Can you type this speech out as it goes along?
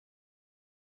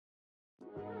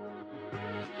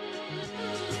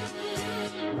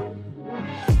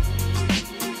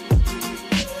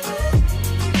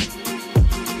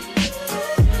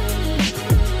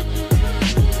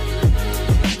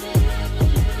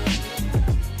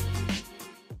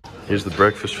Here's the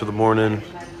breakfast for the morning.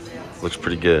 Looks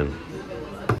pretty good.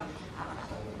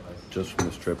 Just from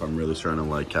this trip, I'm really starting to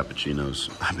like cappuccinos.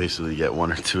 I basically get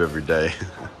 1 or 2 every day.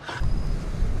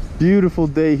 Beautiful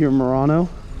day here in Murano.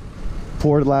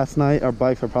 Poured last night. Our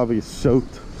bikes are probably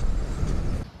soaked.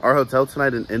 Our hotel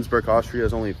tonight in Innsbruck, Austria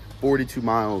is only 42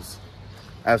 miles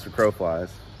as the crow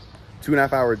flies.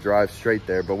 2.5 hour drive straight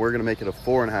there, but we're gonna make it a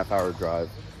 4.5 hour drive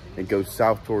and go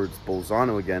south towards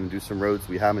Bolzano again and do some roads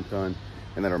we haven't done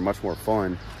and that are much more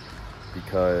fun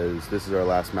because this is our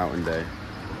last mountain day.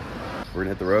 We're gonna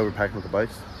hit the road, we're packing with the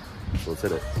bikes, so let's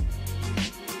hit it.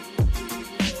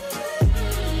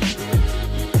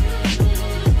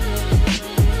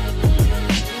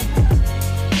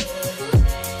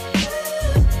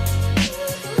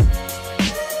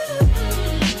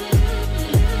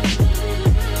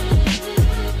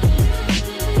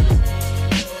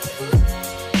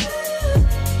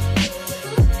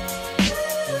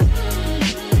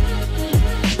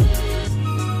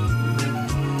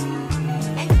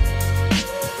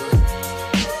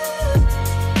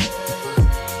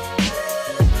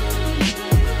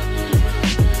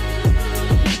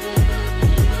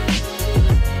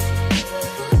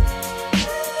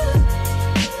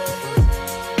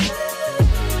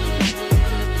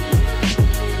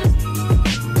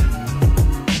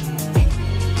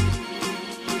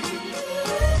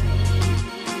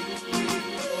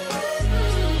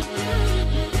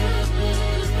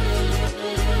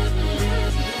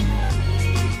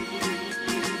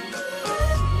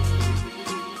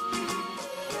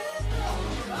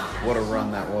 What a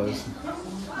run that was.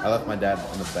 I left my dad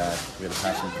in the back. We had to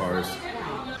pass some cars.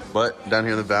 But down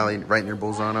here in the valley, right near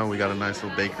Bolzano, we got a nice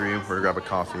little bakery. We're gonna grab a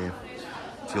coffee,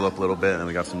 fuel up a little bit, and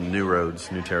we got some new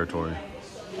roads, new territory.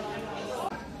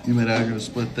 You and I are gonna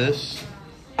split this.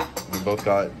 We both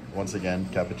got, once again,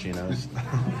 cappuccinos.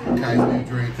 Guys, new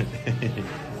drink.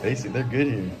 Basically, they're good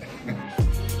here.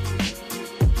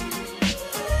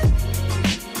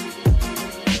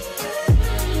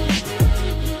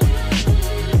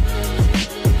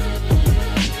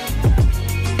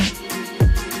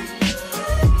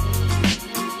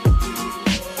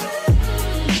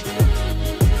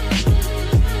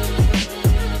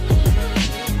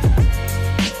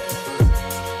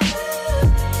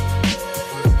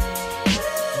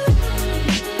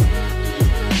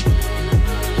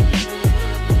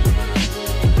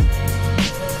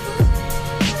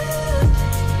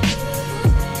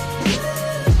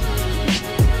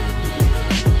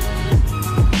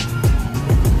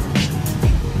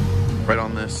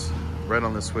 Right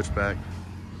on this switchback,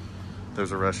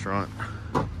 there's a restaurant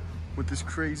with this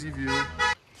crazy view.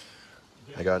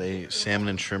 I got a salmon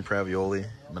and shrimp ravioli,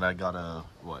 but I got a,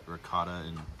 ricotta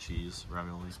and cheese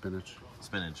ravioli?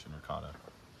 Spinach and ricotta.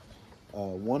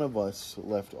 One of us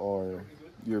left our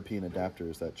European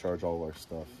adapters that charge all our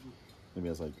stuff. Maybe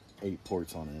it has like 8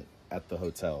 ports on it at the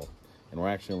hotel. And we're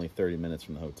actually only 30 minutes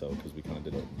from the hotel because we kind of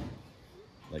did it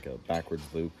like a backwards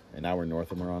loop. And now we're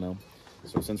north of Murano.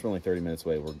 So since we're only 30 minutes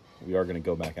away, we are going to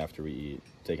go back after we eat,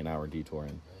 take an hour detour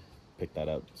and pick that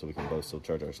up so we can both still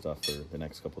charge our stuff for the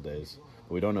next couple days.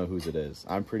 But we don't know whose it is.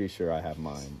 I'm pretty sure I have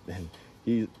mine.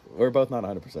 And we're both not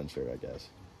 100% sure, I guess.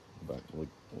 But we'll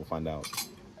find out.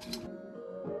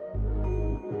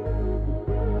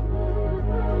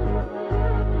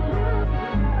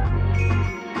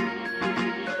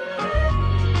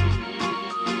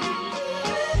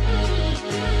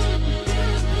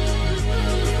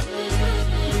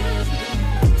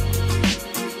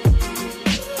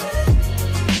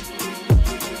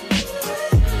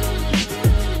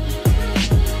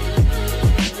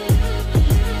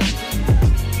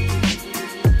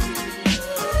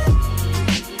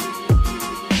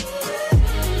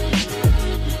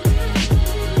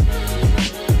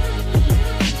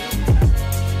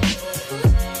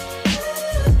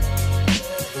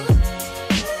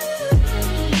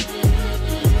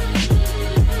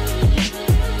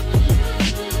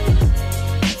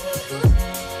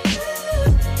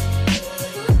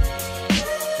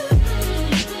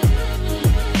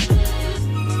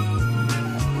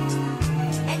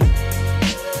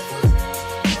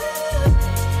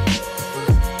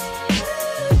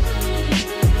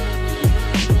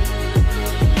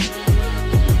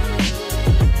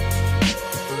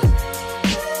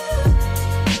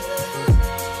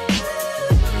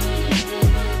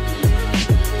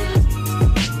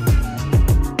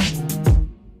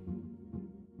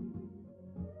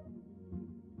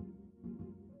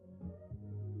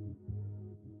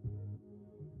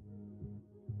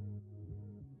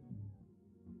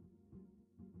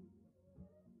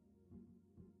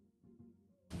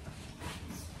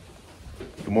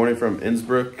 Good morning from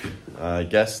Innsbruck. I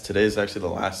guess today's actually the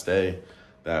last day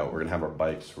that we're gonna have our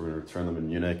bikes. We're gonna return them in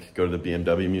Munich, go to the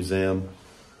BMW museum,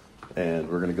 and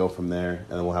we're gonna go from there.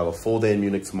 And then we'll have a full day in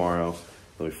Munich tomorrow.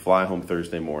 Then we fly home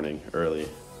Thursday morning early.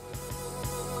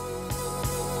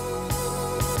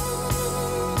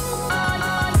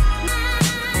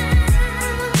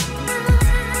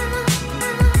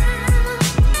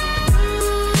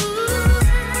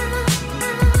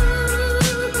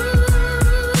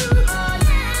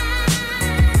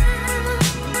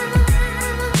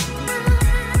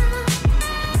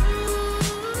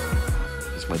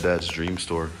 My dad's dream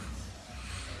store.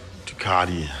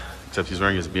 Ducati. Except he's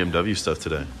wearing his BMW stuff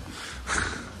today.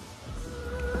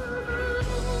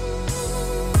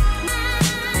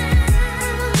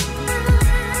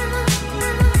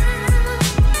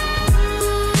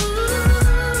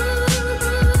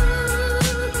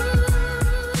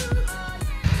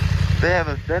 They have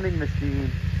a vending machine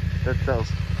that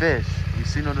sells fish. You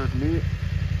seen what with meat?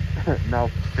 No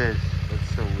fish.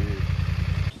 That's so weird.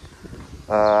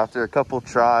 After a couple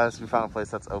tries, we found a place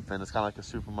that's open. It's kind of like a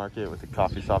supermarket with a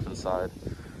coffee shop inside.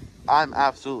 I'm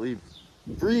absolutely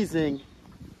freezing.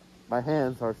 My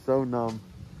hands are so numb.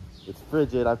 It's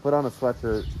frigid. I put on a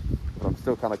sweatshirt, but I'm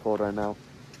still kind of cold right now.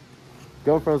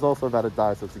 GoPro's also about to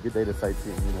die, so it's a good day to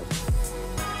sightsee in Munich.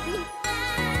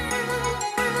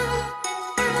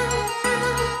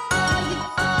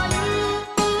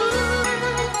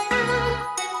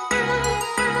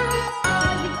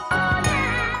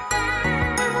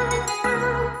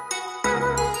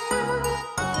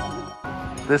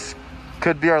 This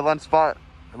could be our lunch spot.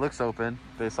 It looks open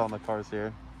based on the cars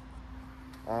here.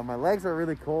 My legs are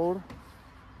really cold.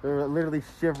 They're literally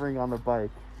shivering on the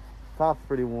bike. Top's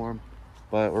pretty warm,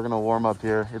 but we're gonna warm up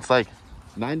here. It's like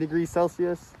 9 degrees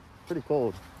Celsius, pretty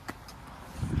cold.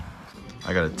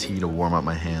 I got a tea to warm up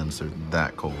my hands. They're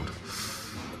that cold.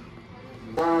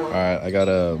 All right, I got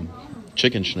a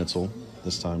chicken schnitzel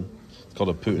this time. It's called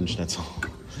a Putin schnitzel.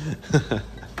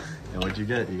 And what'd you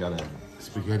get? You got a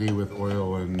Spaghetti with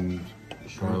oil and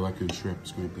garlic and shrimp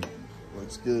scraping.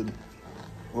 Looks good.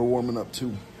 We're warming up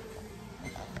too.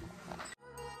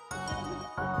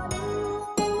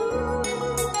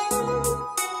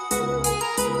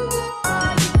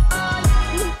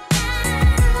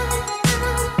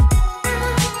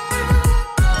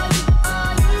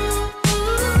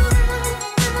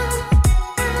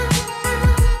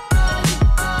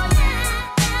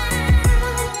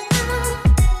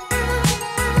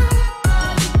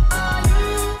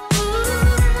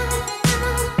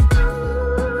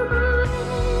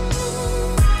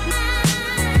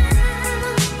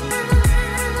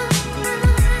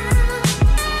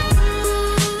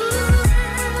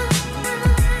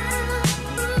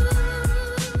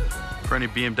 For any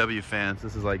BMW fans,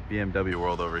 this is like BMW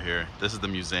world over here. This is the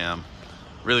museum.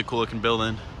 Really cool looking building.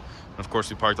 And of course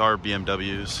we parked our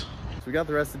BMWs. So we got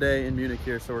the rest of the day in Munich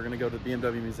here, so we're gonna go to the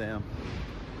BMW museum.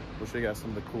 We'll show you guys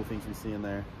some of the cool things we see in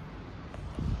there.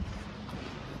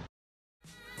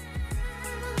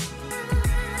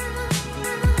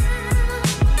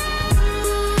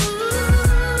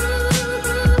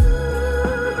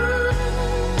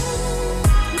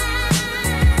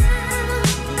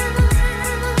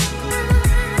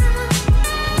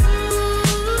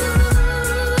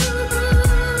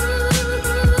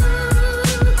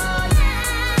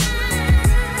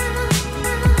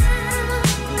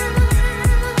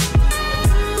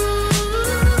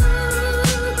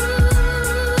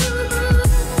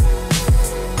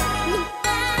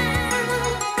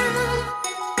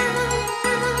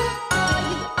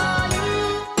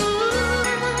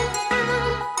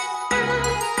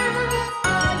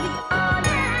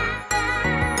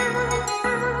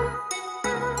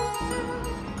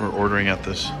 We're ordering at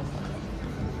this,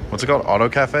 what's it called? Auto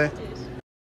Cafe?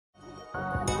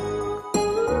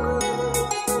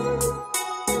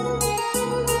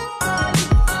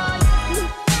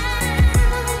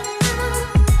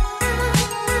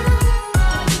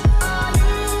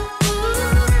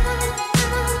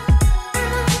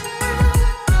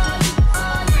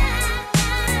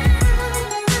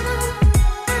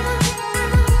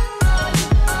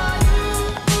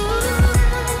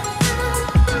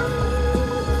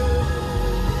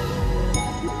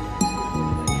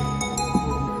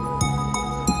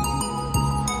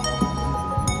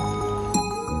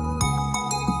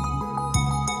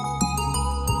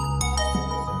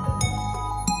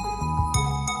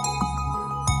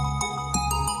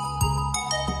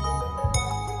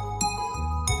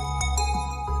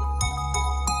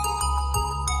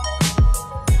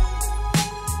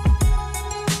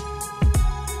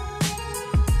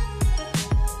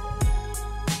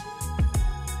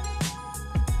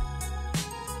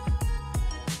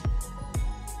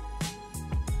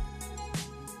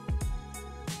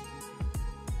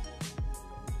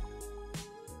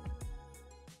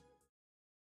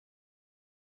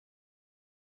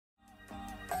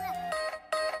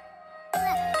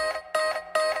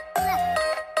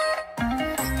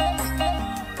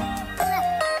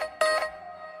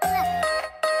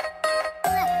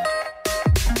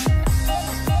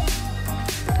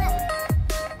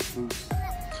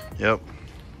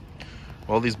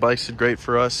 Well, these bikes did great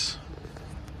for us.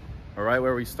 All right,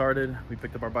 where we started, we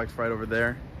picked up our bikes right over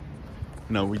there.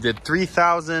 No, we did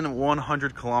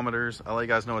 3,100 kilometers. I'll let you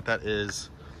guys know what that is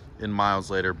in miles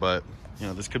later, but you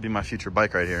know, this could be my future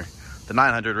bike right here. The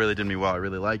 900 really did me well. I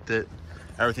really liked it.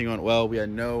 Everything went well. We had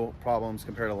no problems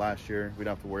compared to last year. We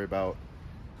don't have to worry about,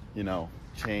 you know,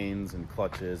 chains and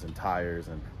clutches and tires.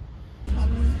 And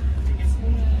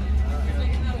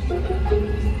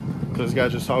so as you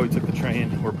guys just saw, we took the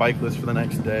train. We're bikeless for the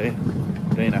next day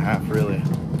and a half really.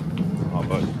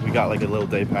 But we got like a little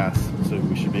day pass, so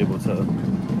we should be able to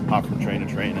hop from train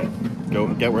to train and go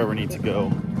get wherever we need to go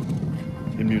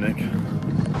in Munich.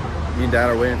 Me and Dad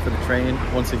are waiting for the train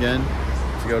once again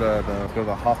to go to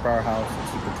the Hofbauer house.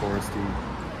 It's super touristy.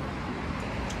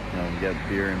 You know, you get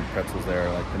beer and pretzels there,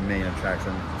 like the main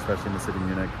attraction, especially in the city of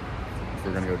Munich. So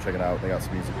we're gonna go check it out. They got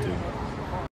some music too.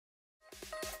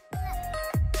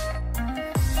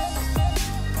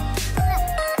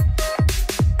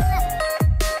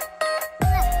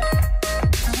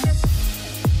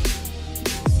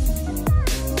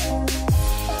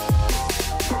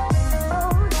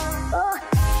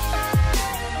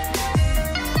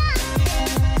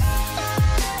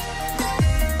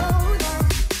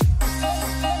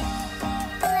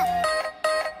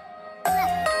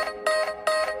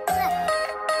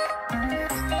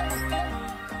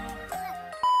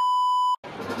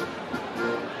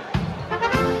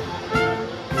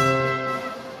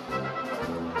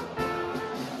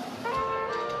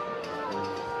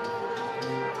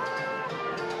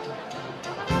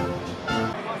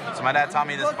 So my dad taught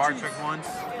me this bar trick once.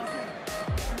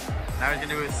 Now he's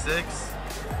gonna do his 6.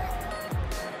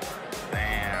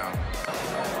 Damn.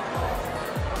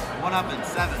 1 up in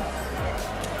 7.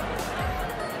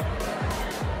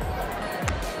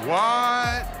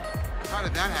 What? How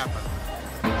did that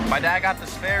happen? My dad got the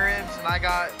spare ribs and I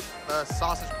got the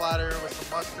sausage platter with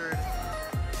some mustard.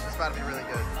 It's about to be really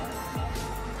good.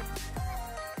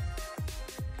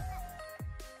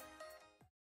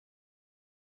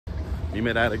 Me and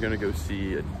my dad are gonna go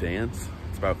see a dance.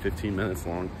 It's about 15 minutes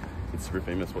long. It's super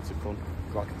famous. What's it called?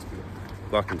 Glockenspiel.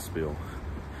 Glockenspiel. You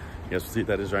guys will see what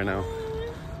that is right now.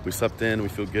 We slept in, we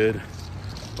feel good.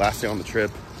 Last day on the trip,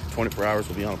 24 hours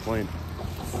we'll be on a plane.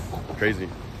 Crazy.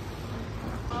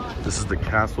 This is the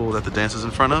castle that the dance is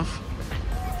in front of.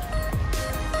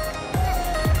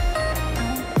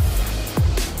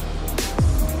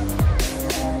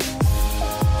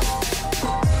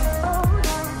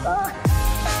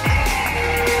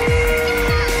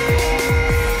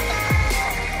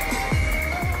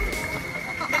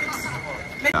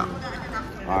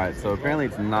 Alright, so apparently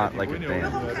it's not like a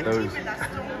dance. Those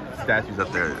statues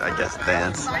up there, I guess,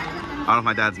 dance. I don't know if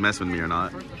my dad's messing with me or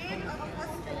not.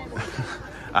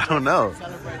 I don't know.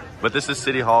 But this is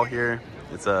City Hall here.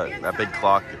 It's a big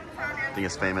clock. I think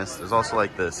it's famous. There's also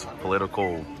like this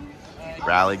political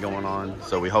rally going on.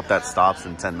 So we hope that stops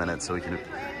in 10 minutes so we can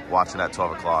watch it at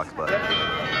 12 o'clock. But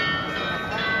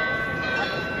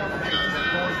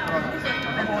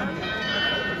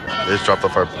they just dropped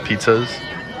off our pizzas.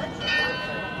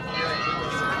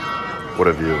 What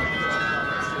a view.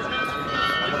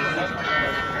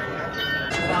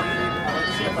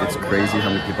 It's crazy how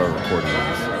many people are recording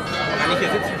this.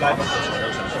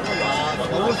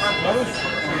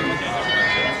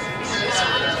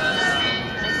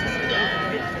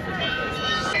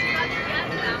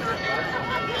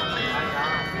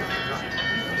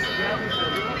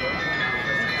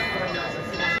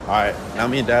 All right, now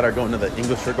me and Dad are going to the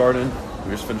English Garden.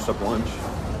 We just finished up lunch.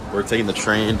 We're taking the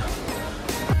train.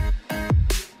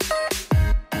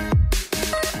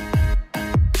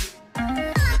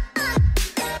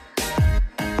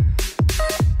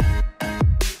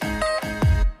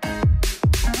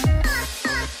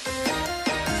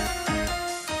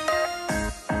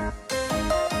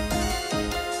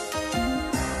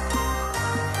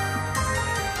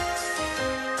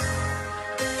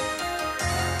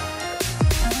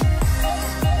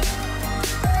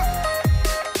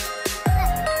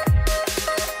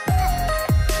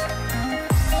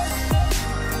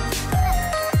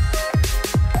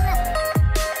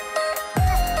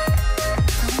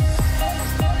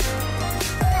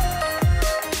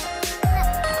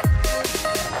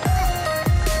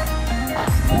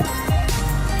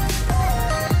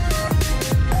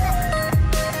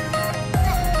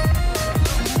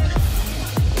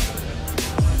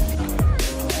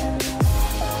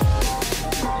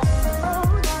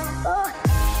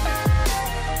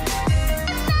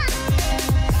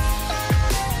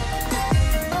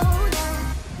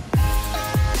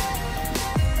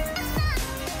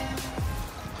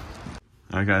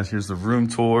 All right, guys, here's the room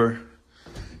tour.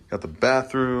 Got the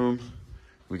bathroom,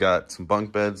 We got some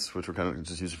bunk beds, which we're kind of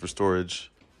just using for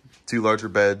storage. 2 larger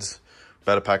beds.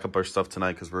 About to pack up our stuff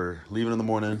tonight because we're leaving in the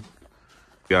morning.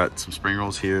 We got some spring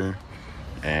rolls here,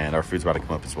 and our food's about to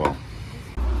come up as well.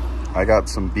 I got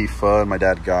some beef pho, and my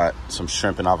dad got some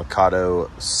shrimp and avocado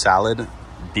salad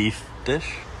beef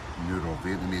dish. Noodle,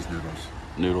 Vietnamese noodles.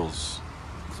 Noodles.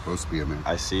 It's supposed to be, man.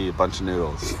 I see a bunch of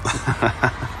noodles.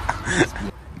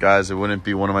 Guys, it wouldn't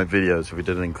be one of my videos if we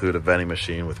didn't include a vending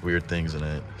machine with weird things in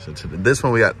it. So this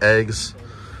one we got eggs,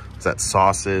 it's got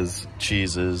sauces,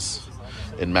 cheeses,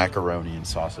 and macaroni and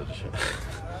sausage.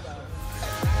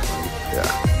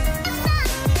 Yeah.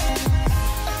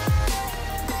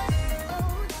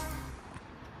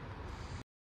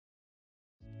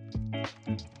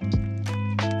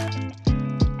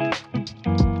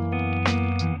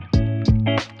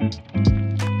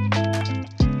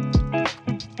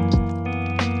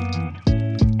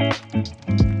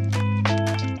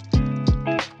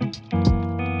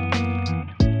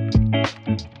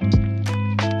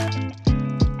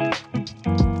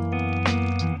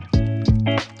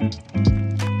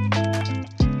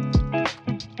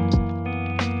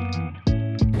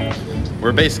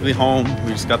 We're basically home.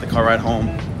 We just got the car ride home.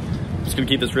 I'm just gonna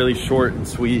keep this really short and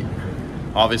sweet.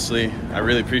 Obviously, I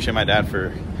really appreciate my dad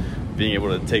for being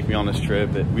able to take me on this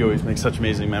trip. We always make such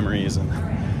amazing memories, and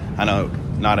I know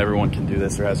not everyone can do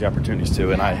this or has the opportunities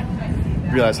to, and I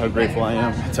realize how grateful I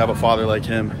am to have a father like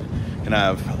him and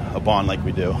have a bond like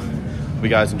we do. Hope you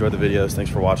guys enjoyed the videos.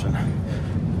 Thanks for watching.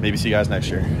 Maybe see you guys next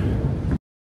year.